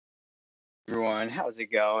Everyone, how's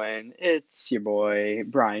it going? It's your boy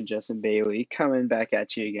Brian Justin Bailey coming back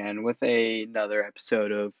at you again with another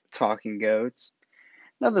episode of Talking Goats.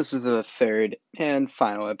 Now, this is the third and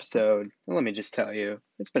final episode, and let me just tell you,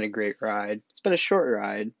 it's been a great ride. It's been a short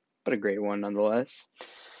ride, but a great one nonetheless.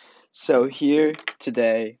 So, here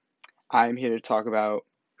today, I'm here to talk about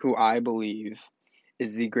who I believe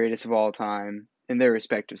is the greatest of all time in their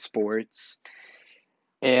respective sports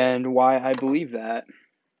and why I believe that.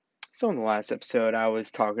 So, in the last episode, I was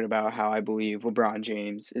talking about how I believe LeBron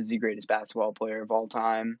James is the greatest basketball player of all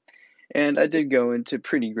time. And I did go into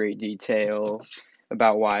pretty great detail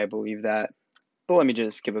about why I believe that. But let me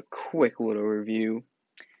just give a quick little review.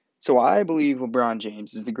 So, why I believe LeBron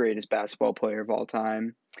James is the greatest basketball player of all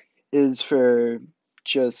time is for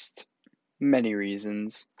just many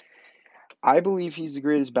reasons. I believe he's the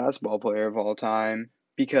greatest basketball player of all time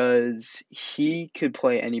because he could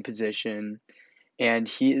play any position and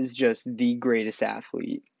he is just the greatest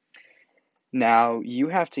athlete. Now, you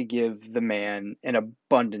have to give the man an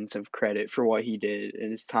abundance of credit for what he did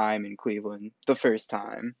in his time in Cleveland, the first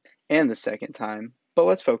time and the second time. But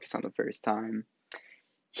let's focus on the first time.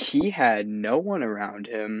 He had no one around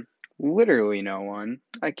him, literally no one.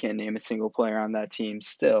 I can't name a single player on that team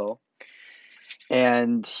still.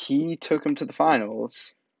 And he took him to the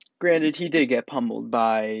finals. Granted, he did get pummeled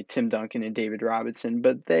by Tim Duncan and David Robinson,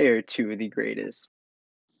 but they are two of the greatest.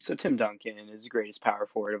 So Tim Duncan is the greatest power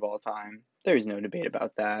forward of all time. There is no debate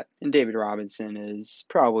about that. And David Robinson is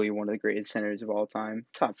probably one of the greatest centers of all time,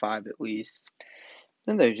 top five at least.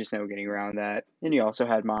 And there's just no getting around that. And you also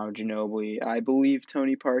had Manu Ginobili, I believe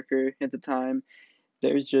Tony Parker at the time.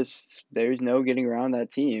 There's no getting around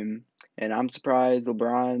that team. And I'm surprised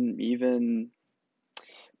LeBron even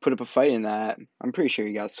put up a fight in that. I'm pretty sure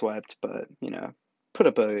he got swept, but put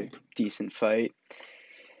up a decent fight.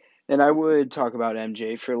 And I would talk about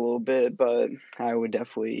MJ for a little bit, but I would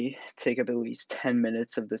definitely take up at least 10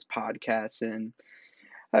 minutes of this podcast, and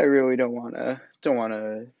I really don't want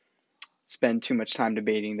to spend too much time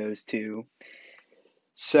debating those two.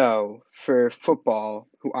 So, for football,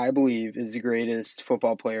 who I believe is the greatest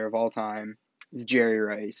football player of all time is Jerry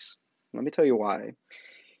Rice. Let me tell you why.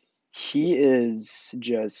 He is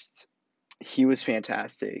just he was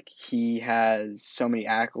fantastic. He has so many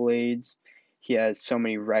accolades. He has so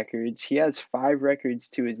many records. He has five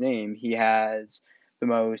records to his name. He has the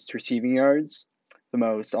most receiving yards, the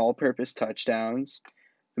most all purpose touchdowns,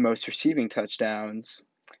 the most receiving touchdowns,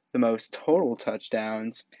 the most total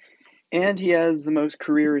touchdowns, and he has the most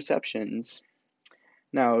career receptions.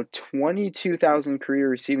 Now, 22,000 career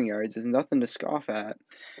receiving yards is nothing to scoff at,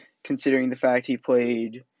 considering the fact he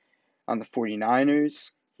played on the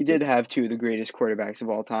 49ers. He did have two of the greatest quarterbacks of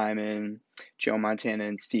all time in Joe Montana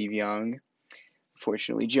and Steve Young.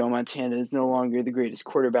 Unfortunately, Joe Montana is no longer the greatest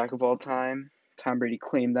quarterback of all time. Tom Brady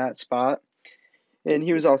claimed that spot. And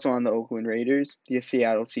he was also on the Oakland Raiders, the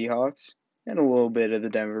Seattle Seahawks, and a little bit of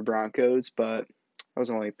the Denver Broncos, but that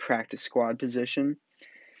was only a practice squad position.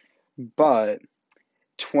 But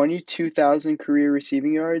 22,000 career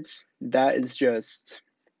receiving yards, that is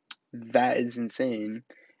insane.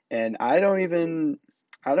 And I don't even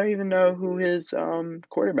know who his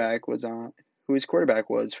quarterback was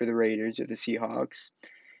for the Raiders or the Seahawks.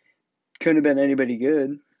 Couldn't have been anybody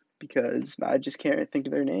good because I just can't think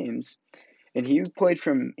of their names. And he played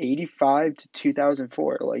from 85 to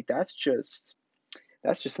 2004. Like that's just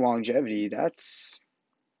longevity. That's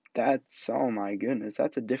oh my goodness,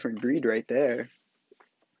 that's a different breed right there.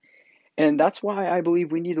 And that's why I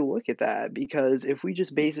believe we need to look at that because if we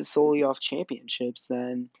just base it solely off championships,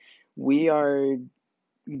 then we are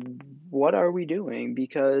what are we doing?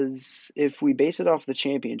 Because if we base it off the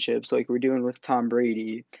championships, like we're doing with Tom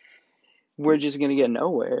Brady, we're just going to get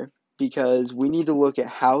nowhere because we need to look at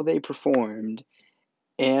how they performed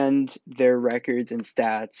and their records and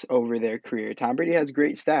stats over their career. Tom Brady has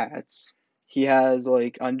great stats. He has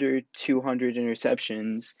like under 200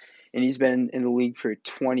 interceptions and he's been in the league for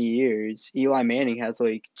 20 years. Eli Manning has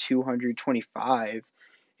like 225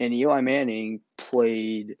 and Eli Manning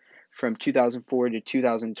played from 2004 to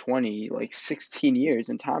 2020, like 16 years,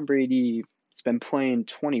 and Tom Brady's been playing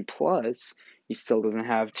 20 plus. He still doesn't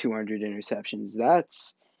have 200 interceptions.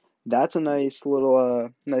 That's a nice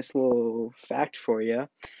little fact for you.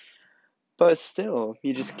 But still,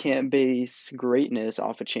 you just can't base greatness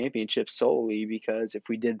off a championship solely because if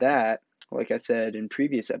we did that, like I said in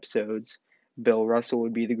previous episodes, Bill Russell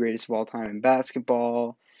would be the greatest of all time in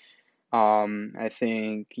basketball. I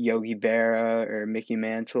think Yogi Berra or Mickey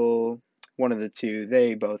Mantle, one of the two,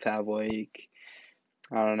 they both have like,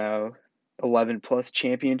 I don't know, 11 plus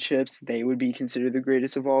championships. They would be considered the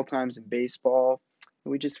greatest of all times in baseball.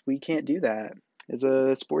 We can't do that as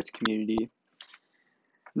a sports community.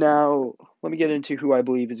 Now, let me get into who I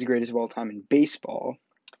believe is the greatest of all time in baseball.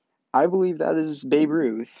 I believe that is Babe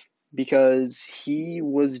Ruth because he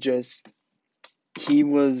was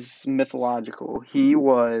mythological. He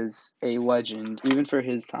was a legend even for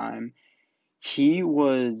his time. He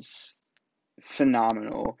was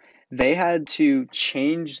phenomenal. They had to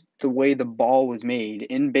change the way the ball was made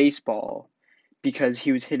in baseball because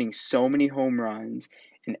he was hitting so many home runs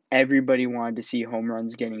and everybody wanted to see home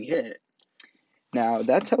runs getting hit. Now,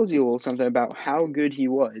 that tells you a little something about how good he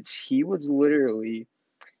was. He was literally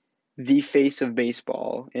the face of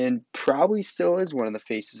baseball and probably still is one of the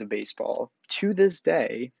faces of baseball to this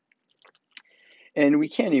day. And we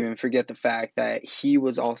can't even forget the fact that he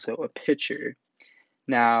was also a pitcher.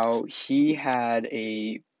 Now, he had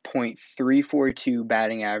a .342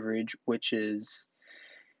 batting average, which is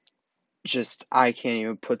just, I can't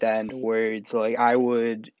even put that into words. Like, I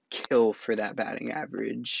would kill for that batting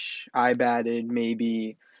average. I batted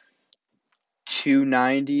maybe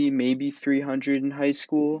 290, maybe 300 in high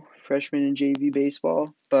school, freshman and JV baseball,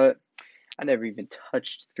 but I never even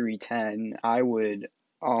touched 310.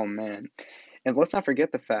 Oh man. And let's not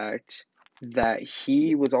forget the fact that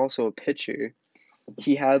he was also a pitcher.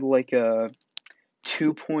 He had like a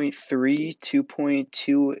 2.3,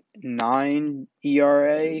 2.29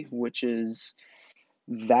 ERA,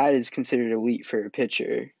 that is considered elite for a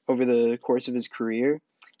pitcher over the course of his career.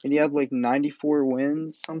 And he had like 94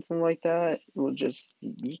 wins, something like that. Well, just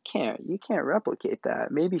you can't replicate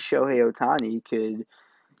that. Maybe Shohei Ohtani could,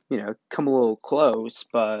 come a little close,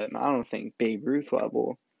 but I don't think Babe Ruth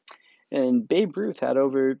level. And Babe Ruth had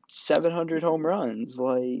over 700 home runs.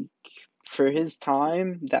 Like for his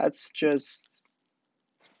time, that's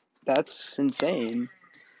insane.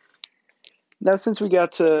 Now, since we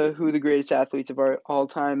got to who the greatest athletes of our all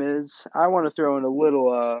time is, I want to throw in a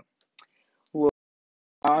little.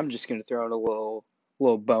 I'm just gonna throw in a little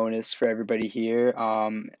bonus for everybody here,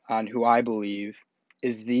 on who I believe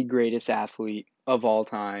is the greatest athlete of all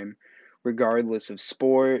time, regardless of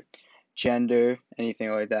sport, gender,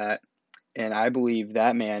 anything like that. And I believe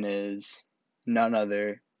that man is none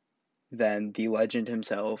other than the legend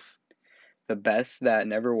himself, the best that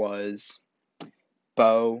never was,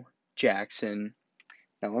 Bo Jackson.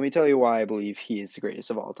 Now, let me tell you why I believe he is the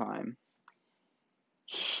greatest of all time.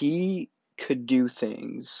 He could do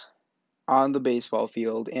things on the baseball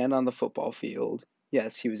field and on the football field.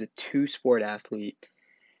 Yes, he was a two sport athlete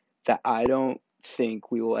that I don't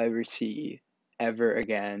think we will ever see ever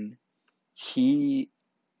again. He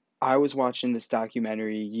I was watching this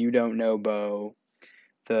documentary, You Don't Know Bo,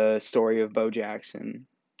 the story of Bo Jackson,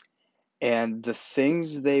 and the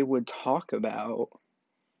things they would talk about.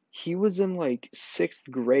 He was in like sixth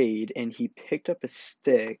grade and he picked up a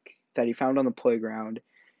stick that he found on the playground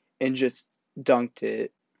and just dunked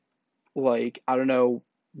it. Like, I don't know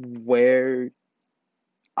where,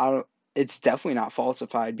 I don't, it's definitely not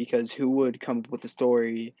falsified because who would come up with a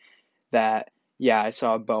story that, yeah, I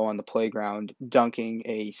saw Bo on the playground dunking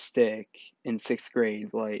a stick in sixth grade?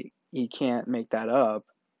 Like, you can't make that up.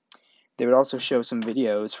 They would also show some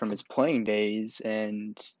videos from his playing days,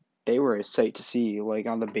 and they were a sight to see. Like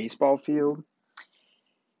on the baseball field,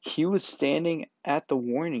 he was standing at the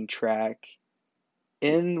warning track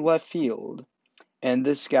in left field, and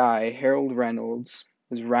this guy, Harold Reynolds,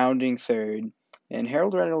 was rounding third. And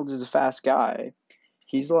Harold Reynolds is a fast guy.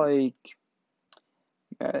 He's like,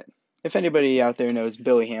 uh, if anybody out there knows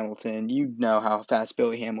Billy Hamilton, you know how fast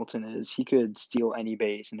Billy Hamilton is. He could steal any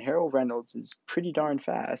base, and Harold Reynolds is pretty darn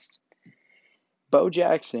fast. Bo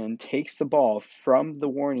Jackson takes the ball from the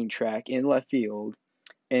warning track in left field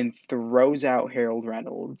and throws out Harold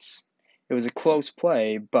Reynolds. It was a close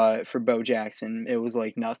play, but for Bo Jackson, it was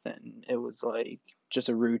like nothing. It was like just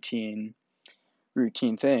a routine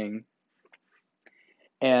thing.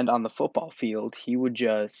 And on the football field, he would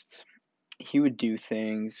do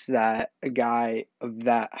things that a guy of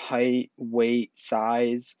that height, weight,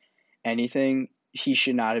 size, anything, he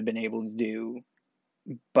should not have been able to do,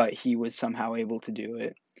 but he was somehow able to do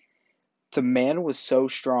it. The man was so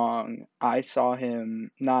strong. I saw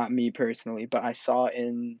him, not me personally, but I saw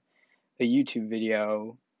in a YouTube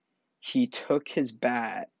video, he took his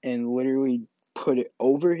bat and literally put it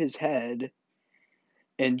over his head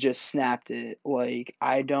and just snapped it. Like,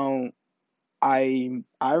 I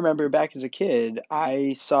remember back as a kid,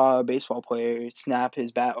 I saw a baseball player snap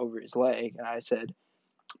his bat over his leg, and I said,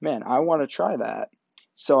 "Man, I want to try that."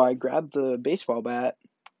 So I grabbed the baseball bat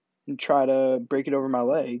and try to break it over my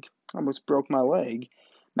leg. I almost broke my leg.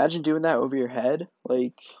 Imagine doing that over your head.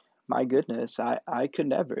 Like, my goodness, I could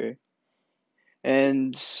never.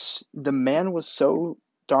 And the man was so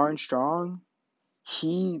darn strong.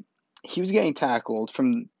 He he was getting tackled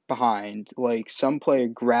from behind. Like some player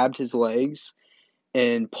grabbed his legs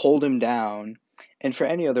and pulled him down. And for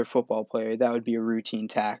any other football player, that would be a routine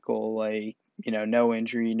tackle, like, no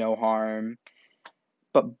injury, no harm.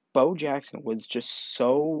 But Bo Jackson was just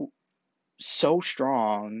so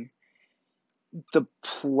strong. The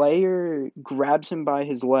player grabs him by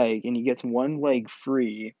his leg and he gets one leg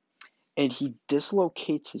free and he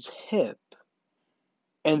dislocates his hip.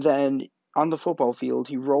 And then on the football field,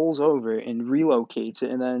 he rolls over and relocates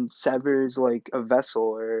it and then severs like a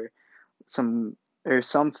vessel some or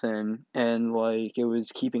something, and like it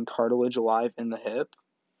was keeping cartilage alive in the hip,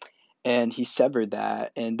 and he severed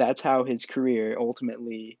that, and that's how his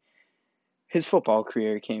football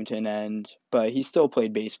career came to an end. But he still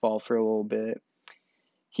played baseball for a little bit.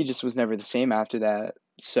 He just was never the same after that.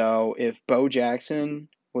 So if Bo Jackson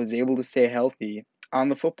was able to stay healthy on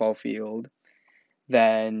the football field,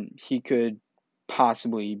 then he could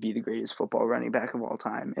possibly be the greatest football running back of all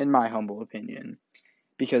time, in my humble opinion.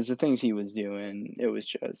 Because the things he was doing, it was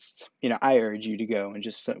just, I urge you to go and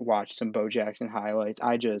just watch some Bo Jackson highlights.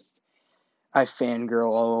 I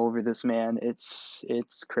fangirl all over this man. It's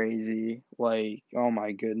crazy. Like, oh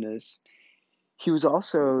my goodness. He was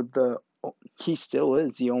also he still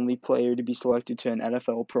is the only player to be selected to an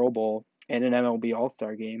NFL Pro Bowl and an MLB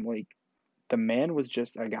All-Star game. Like, the man was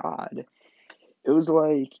just a god. It was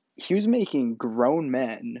like he was making grown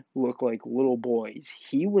men look like little boys.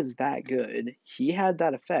 He was that good. He had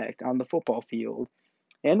that effect on the football field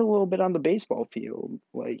and a little bit on the baseball field.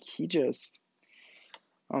 Like he just,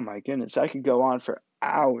 oh my goodness, I could go on for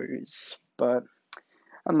hours, but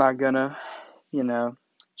I'm not gonna, you know,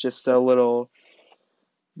 just a little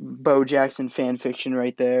Bo Jackson fan fiction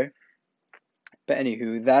right there. But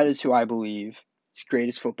anywho, that is who I believe is the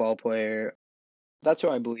greatest football player. That's who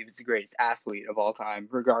I believe is the greatest athlete of all time,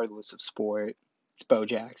 regardless of sport. It's Bo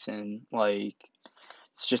Jackson. Like,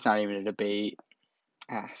 it's just not even a debate.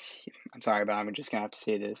 Ah, I'm sorry, but I'm just gonna have to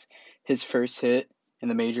say this. His first hit in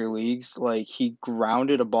the major leagues, like he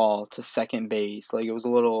grounded a ball to second base. Like it was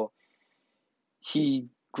a little, he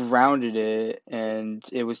grounded it and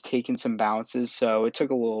it was taking some bounces, so it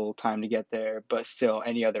took a little time to get there, but still,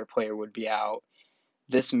 any other player would be out.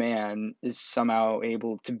 This man is somehow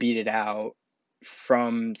able to beat it out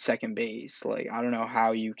from second base. Like, I don't know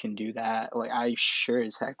how you can do that. Like, I sure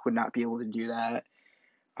as heck would not be able to do that.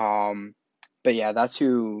 Um, but yeah, that's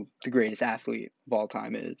who the greatest athlete of all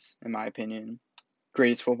time is, in my opinion.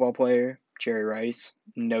 Greatest football player, Jerry Rice,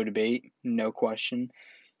 no debate, no question.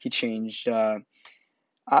 He changed.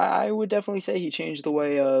 I would definitely say he changed the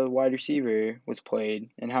way a wide receiver was played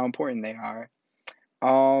and how important they are.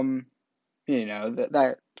 Um,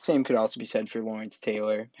 that same could also be said for Lawrence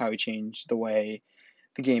Taylor, how he changed the way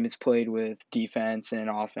the game is played with defense and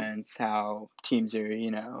offense, how teams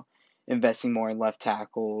are, investing more in left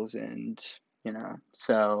tackles and,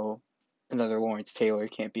 so another Lawrence Taylor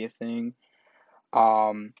can't be a thing.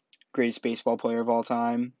 Um, Greatest baseball player of all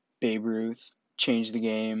time, Babe Ruth, changed the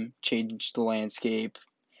game, changed the landscape.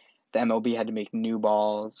 The MLB had to make new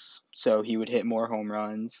balls so he would hit more home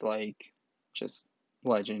runs, like just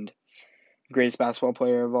legend. Greatest basketball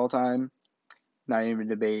player of all time, not even a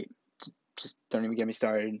debate. Just don't even get me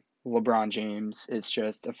started. LeBron James is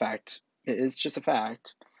just a fact. It's just a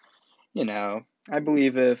fact. I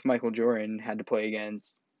believe if Michael Jordan had to play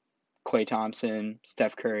against Klay Thompson,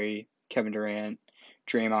 Steph Curry, Kevin Durant,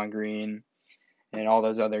 Draymond Green, and all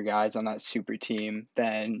those other guys on that super team,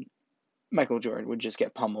 then Michael Jordan would just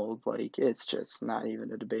get pummeled. Like, it's just not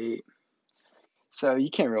even a debate. So you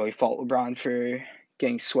can't really fault LeBron for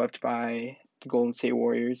getting swept by the Golden State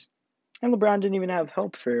Warriors. And LeBron didn't even have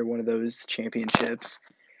help for one of those championships.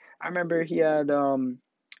 I remember he had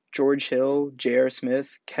George Hill, J.R. Smith,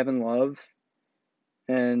 Kevin Love,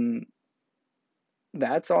 and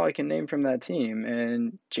that's all I can name from that team.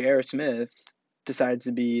 And J.R. Smith decides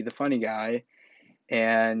to be the funny guy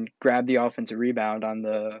and grab the offensive rebound on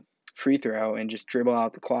the free throw and just dribble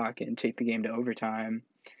out the clock and take the game to overtime.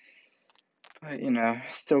 But,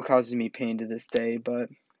 still causes me pain to this day, but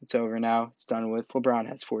it's over now. It's done with. LeBron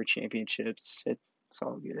has 4 championships. It's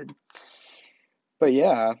all good. But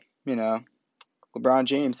yeah, you know, LeBron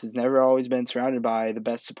James has never always been surrounded by the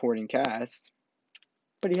best supporting cast,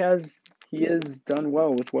 but he has done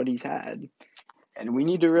well with what he's had. And we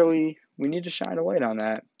need to shine a light on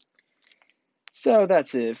that. So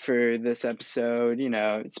that's it for this episode.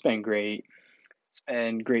 It's been great. It's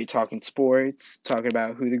been great talking sports, talking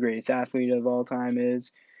about who the greatest athlete of all time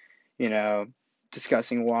is, you know,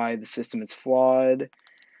 discussing why the system is flawed.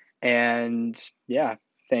 And yeah,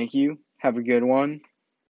 thank you. Have a good one.